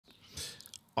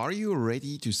Are you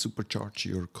ready to supercharge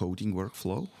your coding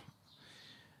workflow?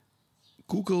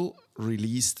 Google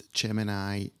released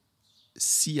Gemini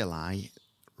CLI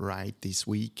right this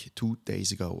week, 2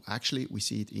 days ago. Actually, we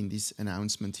see it in this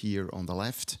announcement here on the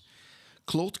left.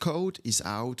 Claude Code is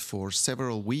out for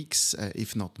several weeks,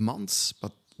 if not months,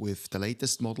 but with the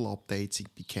latest model updates,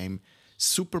 it became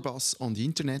super buzz on the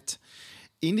internet.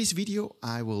 In this video,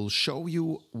 I will show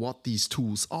you what these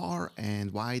tools are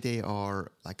and why they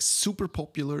are like super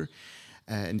popular.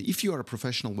 And if you are a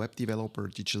professional web developer,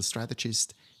 digital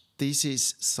strategist, this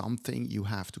is something you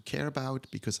have to care about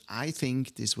because I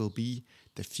think this will be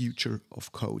the future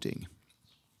of coding.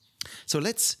 So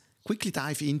let's quickly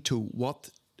dive into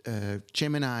what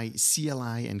Gemini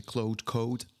CLI and Claude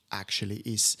Code actually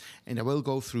is. And I will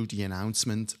go through the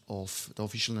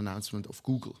official announcement of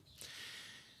Google.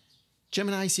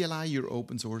 Gemini CLI, your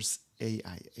open source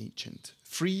AI agent.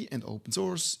 Free and open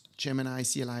source, Gemini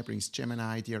CLI brings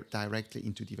Gemini directly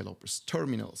into developers'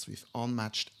 terminals with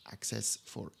unmatched access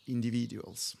for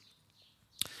individuals.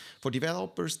 For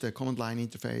developers, the command line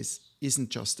interface isn't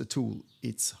just a tool,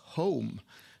 it's home.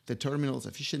 The terminal's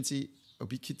efficiency,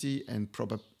 ubiquity, and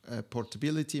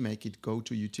portability make it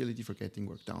go-to utility for getting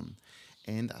work done.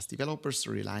 And as developers,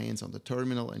 the reliance on the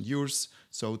terminal endures,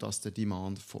 so does the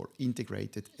demand for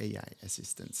integrated AI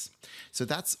assistance. So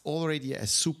that's already a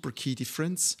super key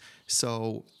difference.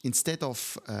 So instead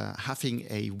of having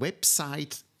a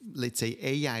website, let's say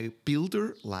AI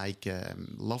builder like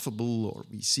Lovable or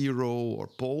V0 or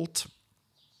Bolt,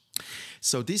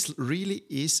 so this really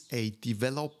is a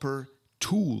developer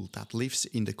tool that lives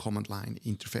in the command line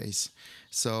interface.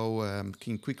 So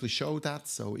can quickly show that.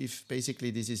 So if basically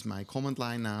this is my command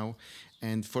line now,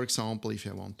 and for example, if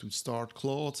I want to start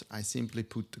Claude, I simply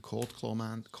put the code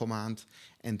command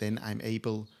and then I'm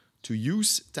able to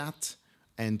use that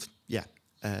and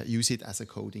use it as a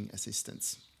coding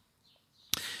assistance.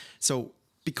 So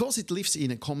because it lives in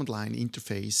a command line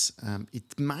interface,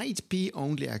 it might be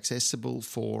only accessible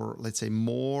for, let's say,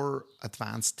 more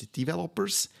advanced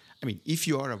developers. I mean, if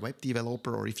you are a web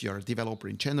developer or if you are a developer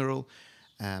in general,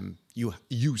 you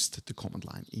used the command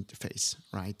line interface,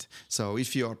 right? So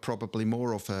if you are probably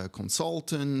more of a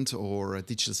consultant or a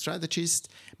digital strategist,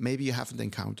 maybe you haven't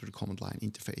encountered a command line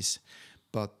interface.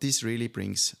 But this really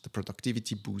brings the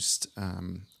productivity boost.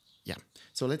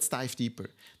 So let's dive deeper.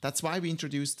 That's why we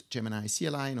introduced Gemini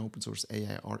CLI, an open source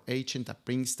AI agent that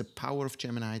brings the power of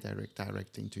Gemini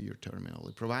directly into your terminal.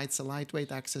 It provides a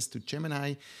lightweight access to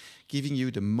Gemini, giving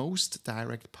you the most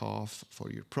direct path for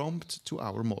your prompt to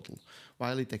our model.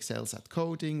 While it excels at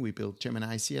coding, we built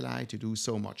Gemini CLI to do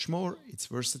so much more. It's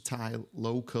versatile,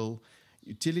 local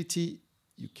utility.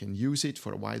 You can use it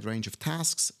for a wide range of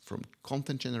tasks, from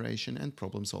content generation and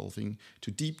problem solving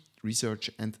to deep research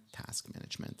and task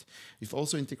management. We've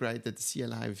also integrated the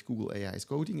CLI with Google AI's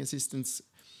coding assistants,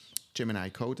 Gemini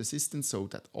Code Assistant, so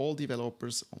that all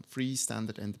developers on free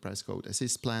standard enterprise code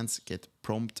assist plans get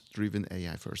prompt-driven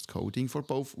AI-first coding for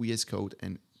both VS Code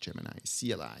and Gemini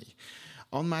CLI.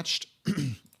 Unmatched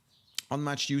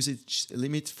usage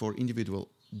limit for individual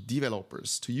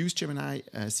developers. To use Gemini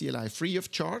CLI free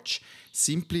of charge,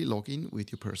 simply log in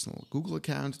with your personal Google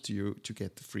account to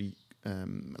get the free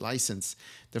license.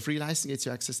 The free license gets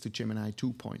you access to Gemini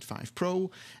 2.5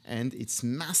 Pro and its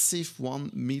massive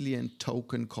 1 million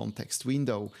token context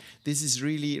window. This is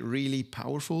really, really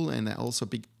powerful and also a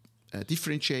big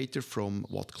differentiator from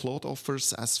what Claude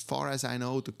offers. As far as I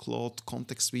know, the Claude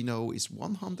context window is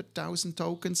 100,000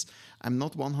 tokens. I'm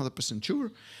not 100%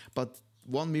 sure, but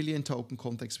 1 million token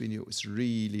context window is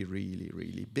really, really,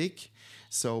 really big.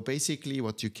 So basically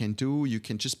what you can do, you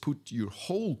can just put your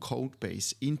whole code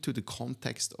base into the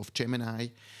context of Gemini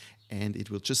and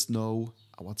it will just know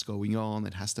what's going on.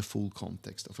 It has the full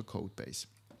context of a code base.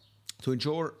 To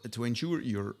ensure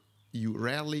you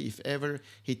rarely, if ever,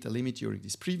 hit the limit during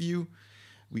this preview,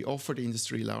 we offer the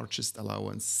industry largest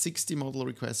allowance, 60 model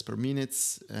requests per minute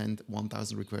and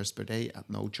 1,000 requests per day at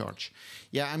no charge.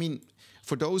 Yeah, I mean,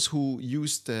 for those who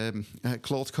used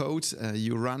Claude Code,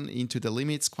 you run into the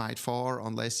limits quite far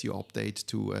unless you update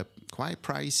to a quite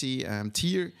pricey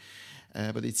tier.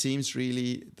 But it seems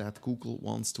really that Google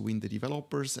wants to win the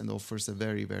developers and offers a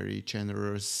very, very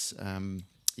generous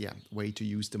way to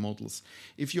use the models.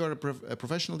 If you are a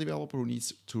professional developer who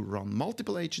needs to run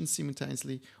multiple agents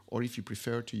simultaneously, or if you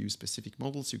prefer to use specific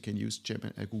models, you can use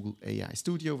Google AI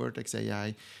Studio, Vertex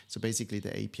AI, so basically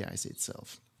the APIs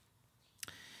itself.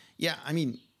 Yeah, I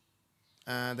mean,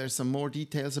 there's some more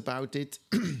details about it.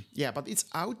 Yeah, but it's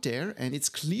out there, and it's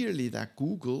clearly that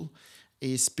Google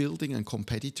is building a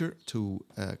competitor to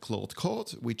Claude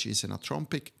Code, which is an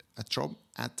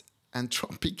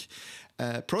Anthropic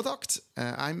product.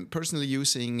 I'm personally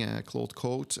using Claude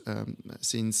Code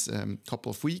since a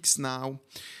couple of weeks now,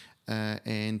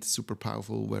 and super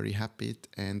powerful, very happy,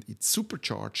 and it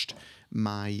supercharged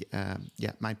my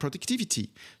my productivity.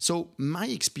 So my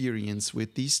experience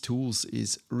with these tools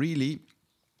is really,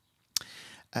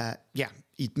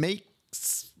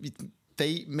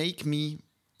 they make me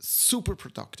super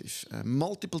productive,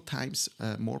 multiple times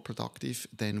more productive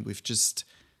than with just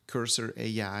Cursor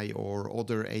AI or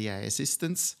other AI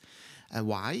assistants.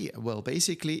 Why? Well,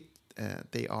 basically,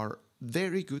 they are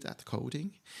very good at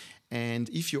coding. And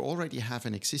if you already have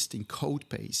an existing code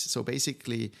base, so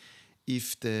basically,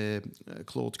 if the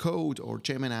Claude Code or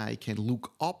Gemini can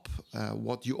look up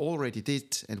what you already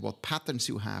did and what patterns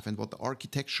you have and what the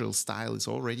architectural style is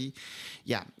already,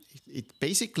 it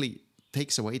basically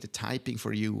takes away the typing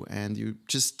for you, and you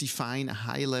just define a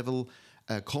high-level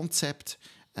concept.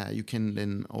 You can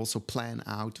then also plan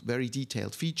out very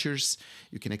detailed features.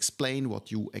 You can explain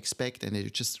what you expect, and you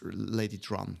just let it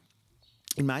run.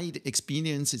 In my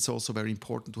experience, it's also very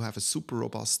important to have a super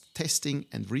robust testing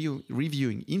and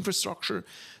reviewing infrastructure.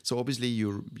 So obviously,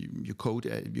 you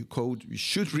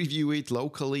should review it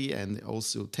locally and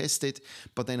also test it.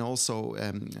 But then also,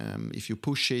 if you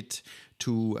push it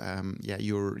to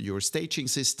your staging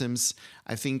systems,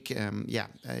 I think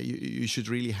you should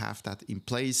really have that in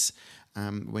place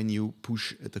when you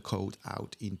push the code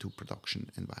out into production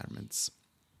environments.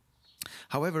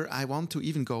 However, I want to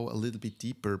even go a little bit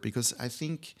deeper, because I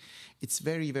think it's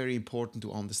very, very important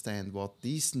to understand what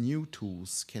these new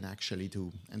tools can actually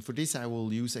do. And for this, I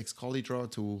will use Excalibur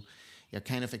to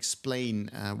kind of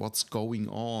explain what's going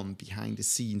on behind the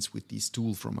scenes with these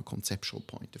tools from a conceptual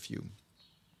point of view.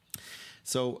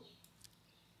 So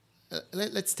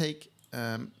let's take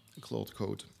Claude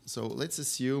Code. So let's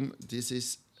assume this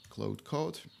is Claude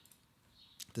Code,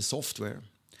 the software.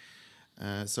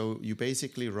 So you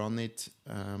basically run it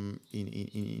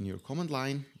in your command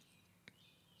line.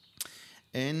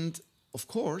 And of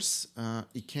course,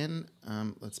 it can,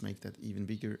 let's make that even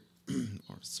bigger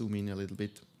or zoom in a little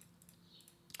bit.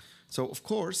 So of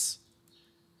course,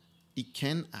 it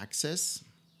can access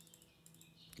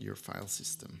your file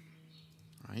system,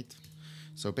 right?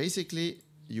 So basically,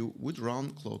 you would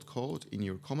run Claude Code in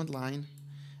your command line,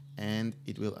 and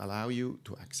it will allow you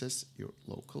to access your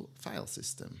local file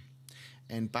system.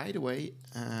 And by the way,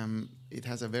 it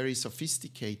has a very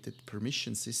sophisticated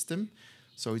permission system.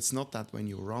 So it's not that when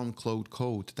you run Claude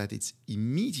Code that it's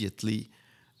immediately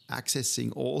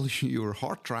accessing all your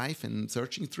hard drive and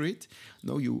searching through it.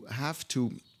 No, you have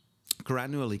to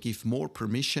gradually give more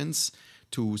permissions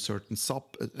to certain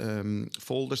sub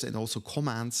folders and also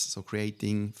commands. So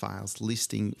creating files,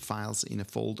 listing files in a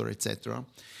folder, etc.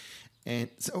 And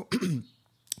so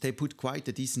they put quite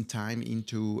a decent time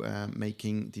into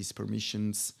making these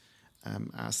permissions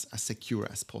as secure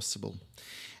as possible.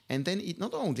 And then it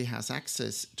not only has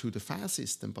access to the file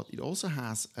system, but it also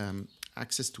has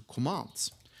access to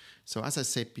commands. So as I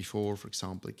said before, for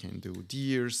example, it can do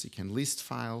dirs, it can list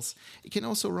files. It can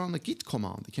also run a git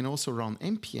command. It can also run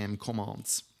npm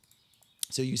commands.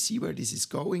 So you see where this is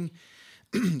going.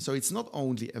 So it's not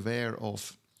only aware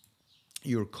of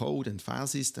your code and file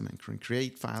system and can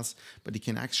create files, but it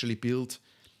can actually build,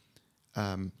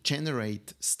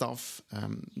 generate stuff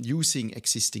using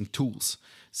existing tools.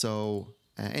 So,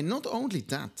 and not only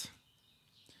that,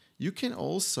 you can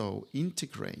also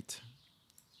integrate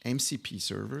MCP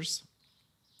servers.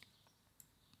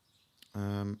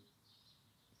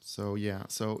 So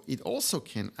it also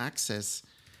can access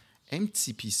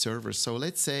MCP servers. So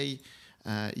let's say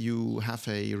you have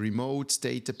a remote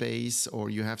database, or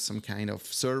you have some kind of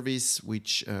service,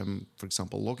 which, for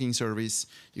example, logging service,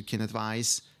 you can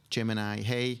advise Gemini,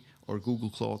 hey, or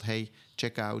Google Claude, hey,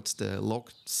 check out the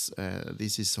logs.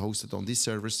 This is hosted on this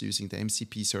servers using the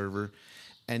MCP server.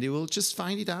 And it will just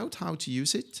find it out how to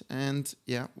use it, and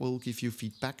will give you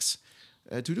feedbacks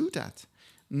to do that.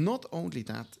 Not only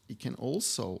that, it can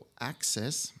also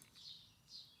access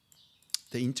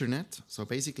the internet. So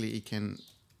basically, it can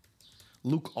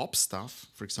look up stuff,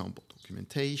 for example,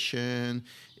 documentation.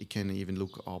 It can even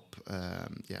look up,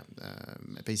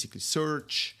 basically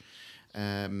search.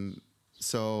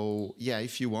 So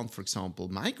if you want, for example,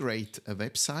 migrate a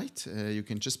website, you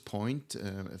can just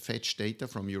fetch data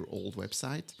from your old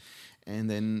website, and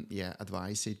then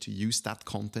advise it to use that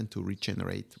content to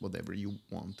regenerate whatever you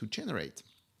want to generate.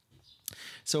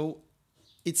 So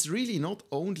it's really not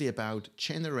only about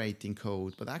generating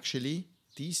code, but actually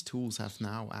these tools have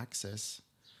now access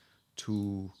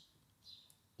to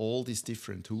all these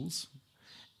different tools.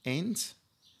 And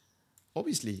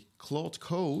obviously, Claude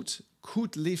Code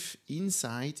could live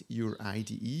inside your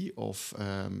IDE of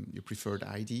your preferred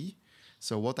IDE.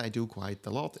 So what I do quite a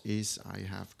lot is I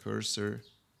have cursor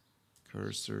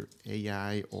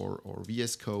AI or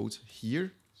VS Code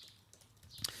here.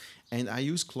 And I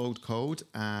use Claude Code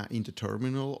in the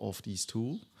terminal of this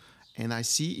tool. And I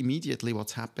see immediately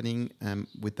what's happening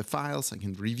with the files. I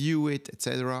can review it,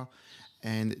 etc.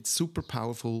 And it's super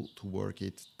powerful to work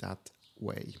it that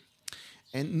way.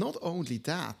 And not only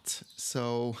that,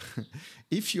 so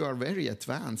if you are very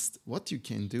advanced, what you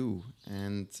can do,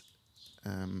 and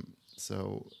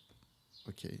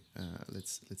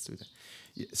let's do that.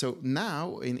 So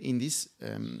now in this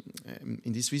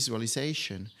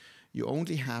visualization, you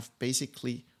only have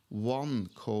basically one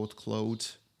Claude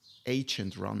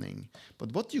agent running.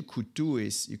 But what you could do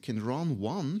is you can run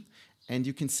one, and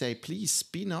you can say, please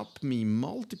spin up me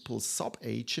multiple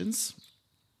sub-agents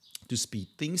to speed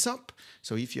things up.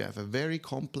 So if you have a very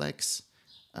complex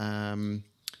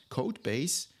code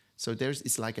base, so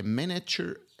it's like a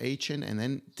manager agent, and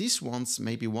then this one's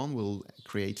maybe one will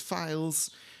create files,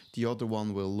 the other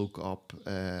one will look up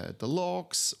the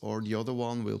logs, or the other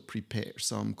one will prepare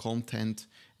some content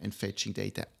and fetching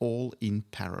data, all in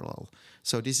parallel.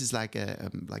 So this is like a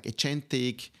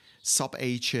agentic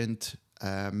sub-agent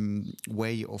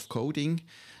way of coding.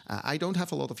 I don't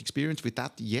have a lot of experience with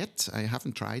that yet. I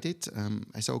haven't tried it.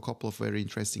 I saw a couple of very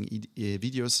interesting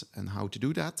videos on how to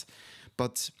do that.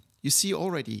 But you see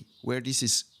already where this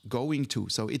is going to.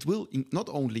 So it will not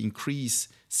only increase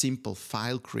simple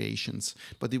file creations,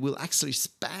 but it will actually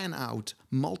span out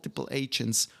multiple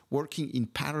agents working in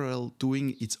parallel,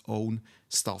 doing its own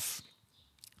stuff.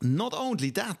 Not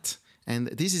only that, and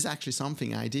this is actually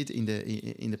something I did in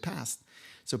the past.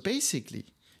 So basically,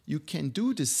 you can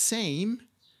do the same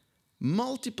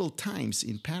multiple times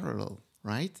in parallel,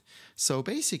 right? So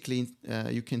basically,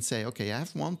 you can say, okay, I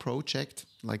have one project,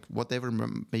 like whatever,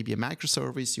 maybe a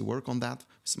microservice, you work on that,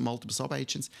 multiple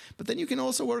sub-agents, but then you can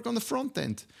also work on the front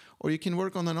end, or you can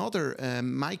work on another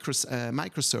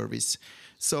microservice.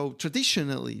 So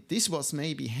traditionally, this was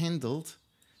maybe handled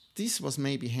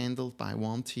by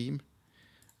one team.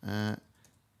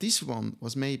 This one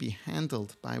was maybe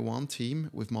handled by one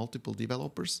team with multiple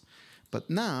developers, but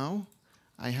now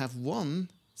I have one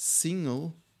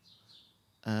single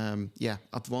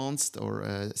advanced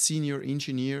or senior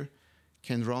engineer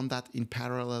can run that in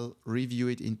parallel, review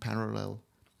it in parallel.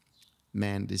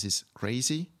 Man, this is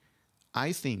crazy.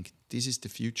 I think this is the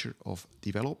future of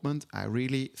development. I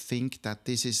really think that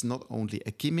this is not only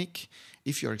a gimmick.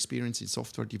 If you're experienced in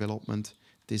software development,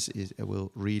 this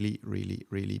will really, really,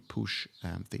 really push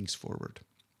things forward.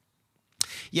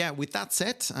 Yeah, with that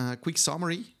said, quick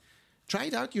summary. Try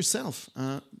it out yourself.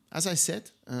 As I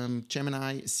said,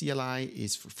 Gemini CLI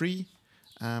is for free.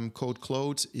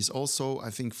 Claude is also, I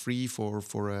think, free for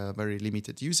a very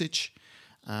limited usage.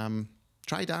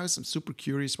 Try it out. I'm super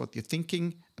curious what you're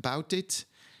thinking about it.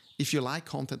 If you like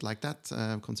content like that,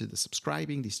 consider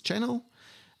subscribing this channel,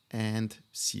 and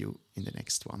see you in the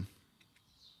next one.